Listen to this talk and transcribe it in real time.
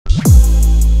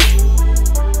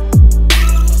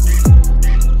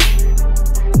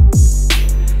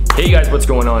what's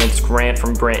going on? It's Grant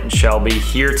from Grant and Shelby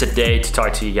here today to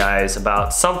talk to you guys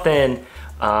about something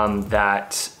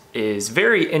that is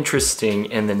very interesting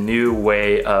in the new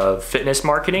way of fitness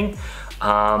marketing. It's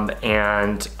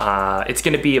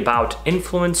gonna be about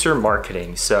influencer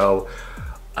marketing. So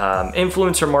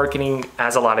influencer marketing,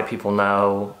 as a lot of people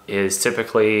know, is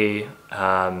typically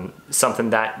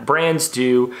something that brands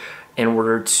do in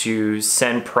order to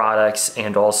send products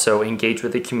and also engage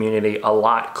with the community a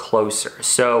lot closer.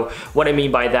 So what I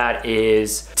mean by that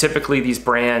is typically these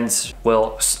brands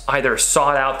will either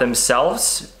sought out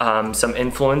themselves some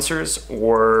influencers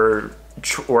or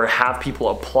have people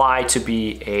apply to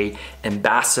be a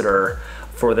ambassador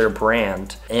for their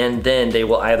brand, and then they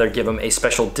will either give them a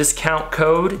special discount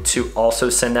code to also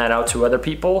send that out to other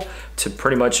people to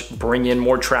pretty much bring in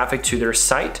more traffic to their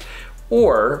site,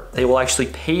 or they will actually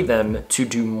pay them to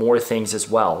do more things as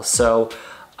well. So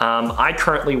I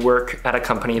currently work at a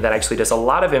company that actually does a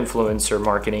lot of influencer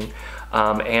marketing,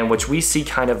 and which we see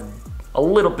kind of a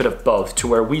little bit of both, to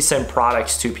where we send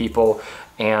products to people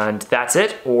and that's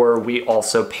it, or we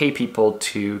also pay people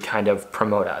to kind of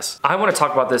promote us. I want to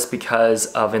talk about this because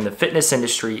of in the fitness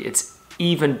industry, it's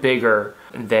even bigger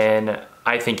than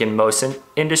I think in most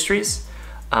industries.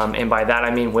 And by that I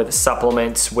mean with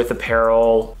supplements, with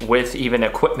apparel, with even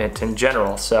equipment in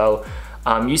general. So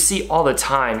you see all the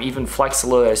time, even Flex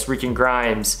Lewis, Rican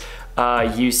Grimes,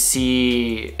 you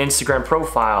see Instagram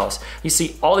profiles, you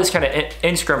see all these kind of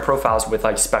Instagram profiles with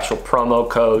like special promo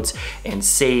codes and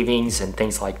savings and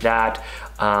things like that,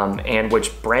 and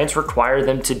which brands require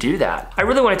them to do that. I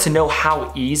really wanted to know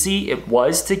how easy it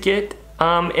was to get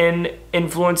an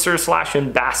influencer slash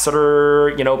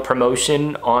ambassador,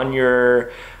 promotion on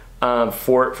your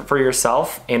for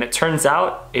yourself, and it turns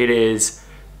out it is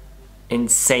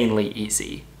insanely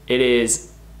easy. It is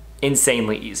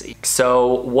insanely easy.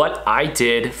 So what I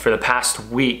did for the past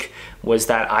week was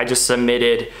that I just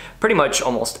submitted pretty much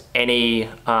almost any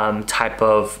type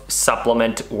of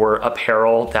supplement or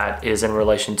apparel that is in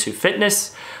relation to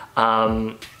fitness.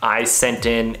 I sent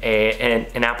in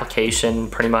an application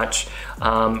pretty much,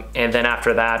 and then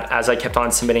after that, as I kept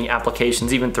on submitting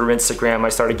applications, even through Instagram, I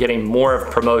started getting more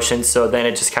of promotions, so then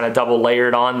it just kind of double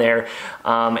layered on there,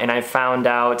 and I found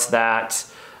out that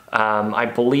I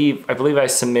believe I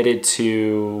submitted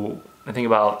to, I think,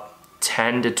 about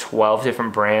 10 to 12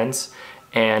 different brands,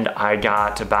 and I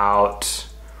got about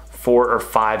 4 or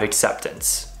 5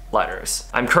 acceptance letters.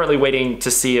 I'm currently waiting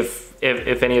to see if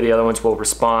any of the other ones will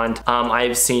respond.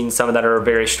 I've seen some that are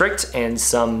very strict and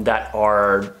some that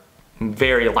are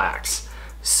very lax.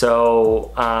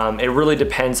 So it really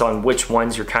depends on which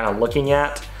ones you're kind of looking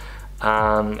at.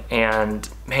 And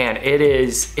man, it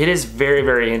is very,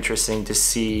 very interesting to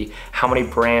see how many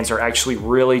brands are actually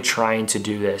really trying to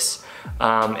do this,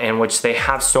 in which they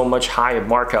have so much high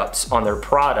markups on their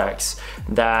products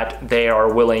that they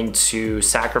are willing to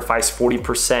sacrifice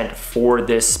 40% for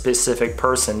this specific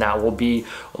person that will be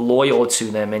loyal to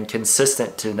them and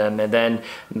consistent to them, and then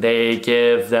they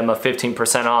give them a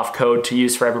 15% off code to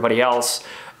use for everybody else.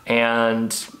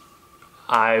 And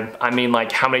I mean,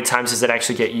 like, how many times does it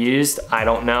actually get used? I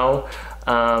don't know.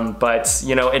 But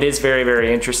it is very,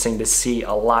 very interesting to see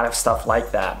a lot of stuff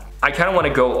like that. I kind of want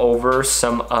to go over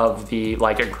some of the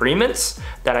agreements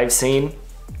that I've seen.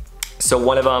 So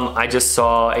one of them, I just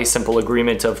saw a simple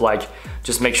agreement of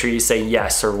just make sure you say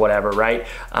yes or whatever, right?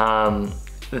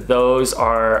 Those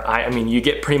are, I mean, you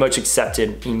get pretty much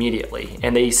accepted immediately,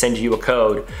 and they send you a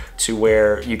code to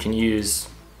where you can use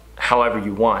however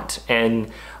you want.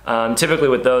 And typically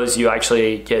with those, you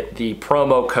actually get the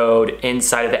promo code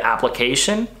inside of the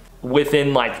application.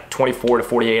 Within 24 to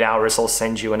 48 hours, they'll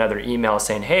send you another email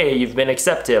saying, hey, you've been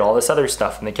accepted, all this other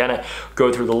stuff. And they kind of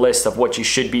go through the list of what you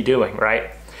should be doing, right?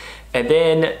 And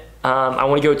then I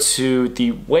want to go to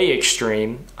the way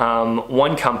extreme.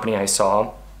 One company I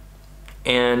saw,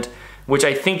 and which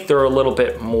I think they're a little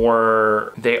bit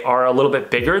more, they are a little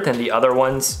bit bigger than the other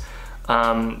ones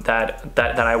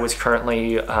that I was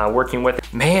currently working with.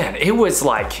 Man, it was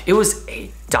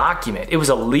a document. It was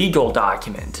a legal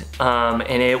document,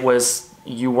 and it was,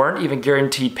 you weren't even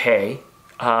guaranteed pay.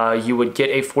 You would get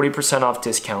a 40% off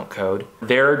discount code.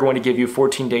 They're going to give you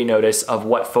 14-day notice of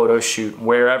what photo shoot,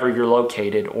 wherever you're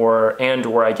located, or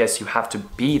I guess you have to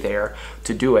be there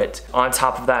to do it. On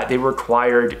top of that, they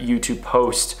required you to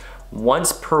post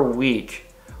once per week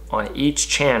on each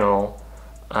channel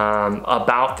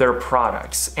about their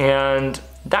products. And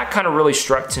that kind of really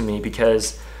struck to me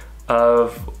because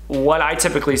of what I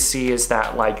typically see is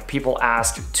that people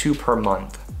ask 2 per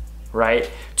month, right?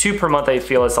 2 per month I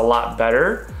feel is a lot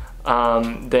better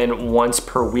than once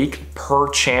per week per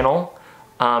channel.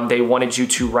 they wanted you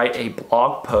to write a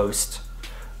blog post.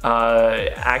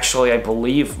 Actually, I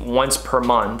believe once per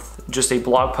month, just a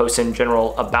blog post in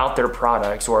general about their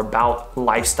products or about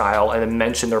lifestyle, and then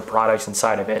mention their products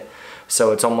inside of it.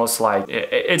 So it's almost like,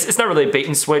 it's not really a bait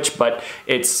and switch, but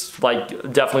it's like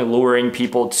definitely luring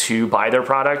people to buy their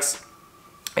products.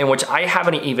 And which I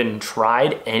haven't even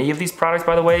tried any of these products,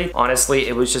 by the way. Honestly,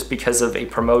 it was just because of a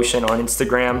promotion on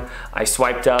Instagram. I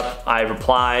swiped up, I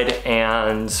replied,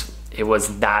 and it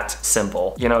was that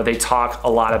simple. You know, they talk a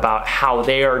lot about how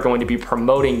they are going to be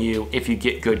promoting you if you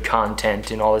get good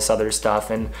content and all this other stuff.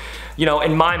 And, you know,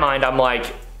 in my mind, I'm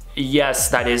like,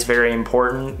 yes, that is very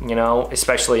important, you know,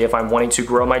 especially if I'm wanting to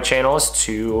grow my channels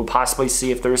to possibly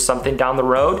see if there's something down the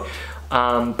road.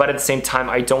 But at the same time,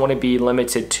 I don't want to be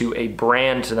limited to a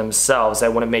brand themselves. I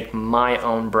want to make my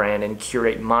own brand and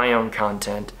curate my own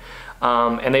content.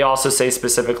 And they also say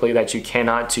specifically that you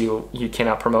cannot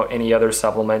promote any other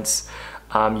supplements.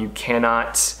 You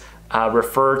cannot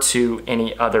refer to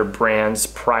any other brand's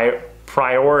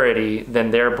priority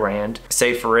than their brand.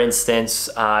 Say for instance,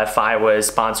 if I was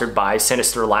sponsored by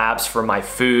Sinister Labs for my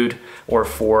food, or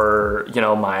for, you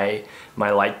know, my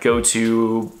like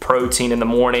go-to protein in the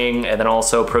morning, and then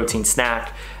also protein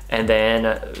snack, and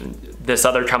then this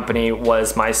other company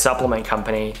was my supplement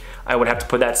company, I would have to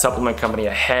put that supplement company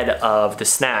ahead of the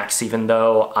snacks, even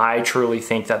though I truly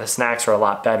think that the snacks are a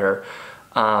lot better.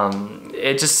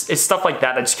 It's stuff like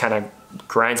that that just kind of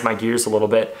grinds my gears a little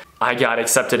bit. I got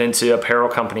accepted into apparel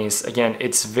companies. Again,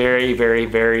 it's very, very,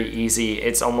 very easy.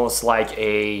 It's almost like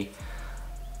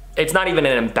it's not even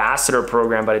an ambassador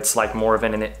program, but it's like more of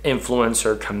an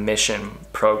influencer commission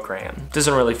program.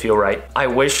 Doesn't really feel right. I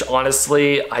wish,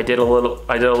 honestly, I did a little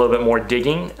bit more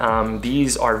digging.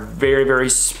 These are very, very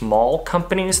small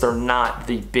companies. They're not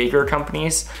the bigger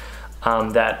companies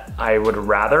that I would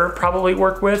rather probably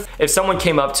work with. If someone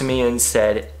came up to me and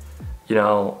said, you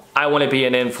know, I want to be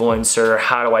an influencer,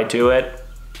 how do I do it?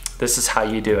 This is how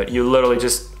you do it. You literally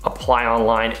just apply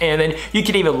online, and then you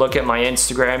can even look at my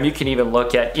Instagram, you can even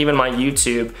look at even my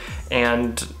YouTube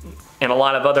and a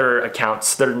lot of other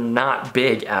accounts. They're not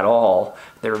big at all.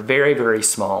 They're very, very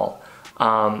small.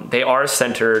 They are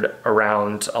centered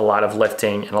around a lot of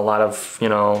lifting and a lot of, you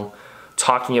know,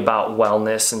 talking about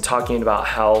wellness and talking about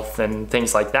health and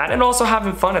things like that, and also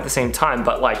having fun at the same time.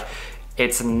 But like,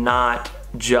 it's not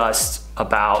just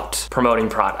about promoting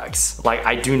products. Like,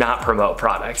 I do not promote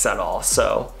products at all.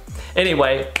 So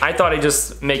anyway, I thought I'd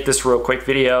just make this real quick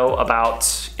video about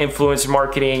influencer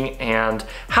marketing and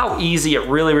how easy it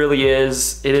really, really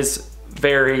is. It is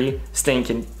very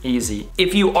stinking easy.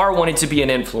 If you are wanting to be an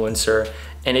influencer,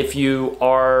 and if you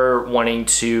are wanting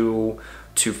to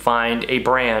find a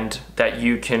brand that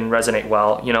you can resonate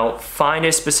well, you know, find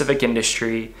a specific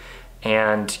industry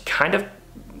and kind of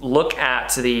look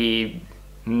at the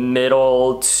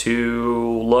middle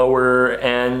to lower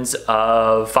ends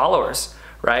of followers,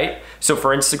 right? So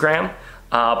for Instagram,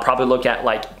 probably look at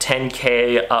like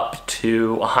 10K up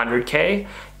to 100K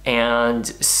and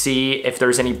see if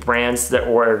there's any brands that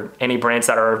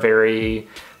are very,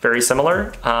 very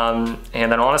similar. And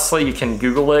then honestly, you can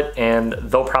Google it and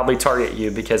they'll probably target you,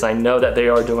 because I know that they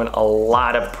are doing a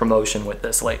lot of promotion with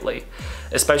this lately,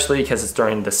 especially because it's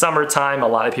during the summertime. A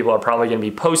lot of people are probably gonna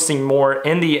be posting more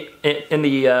in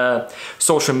the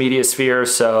social media sphere.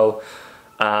 So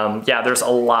yeah, there's a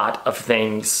lot of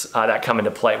things that come into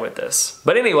play with this.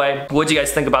 But anyway, what did you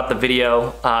guys think about the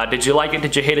video? Did you like it?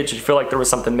 Did you hate it? Did you feel like there was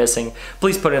something missing?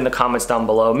 Please put it in the comments down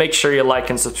below. Make sure you like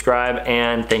and subscribe,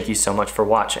 and thank you so much for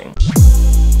watching.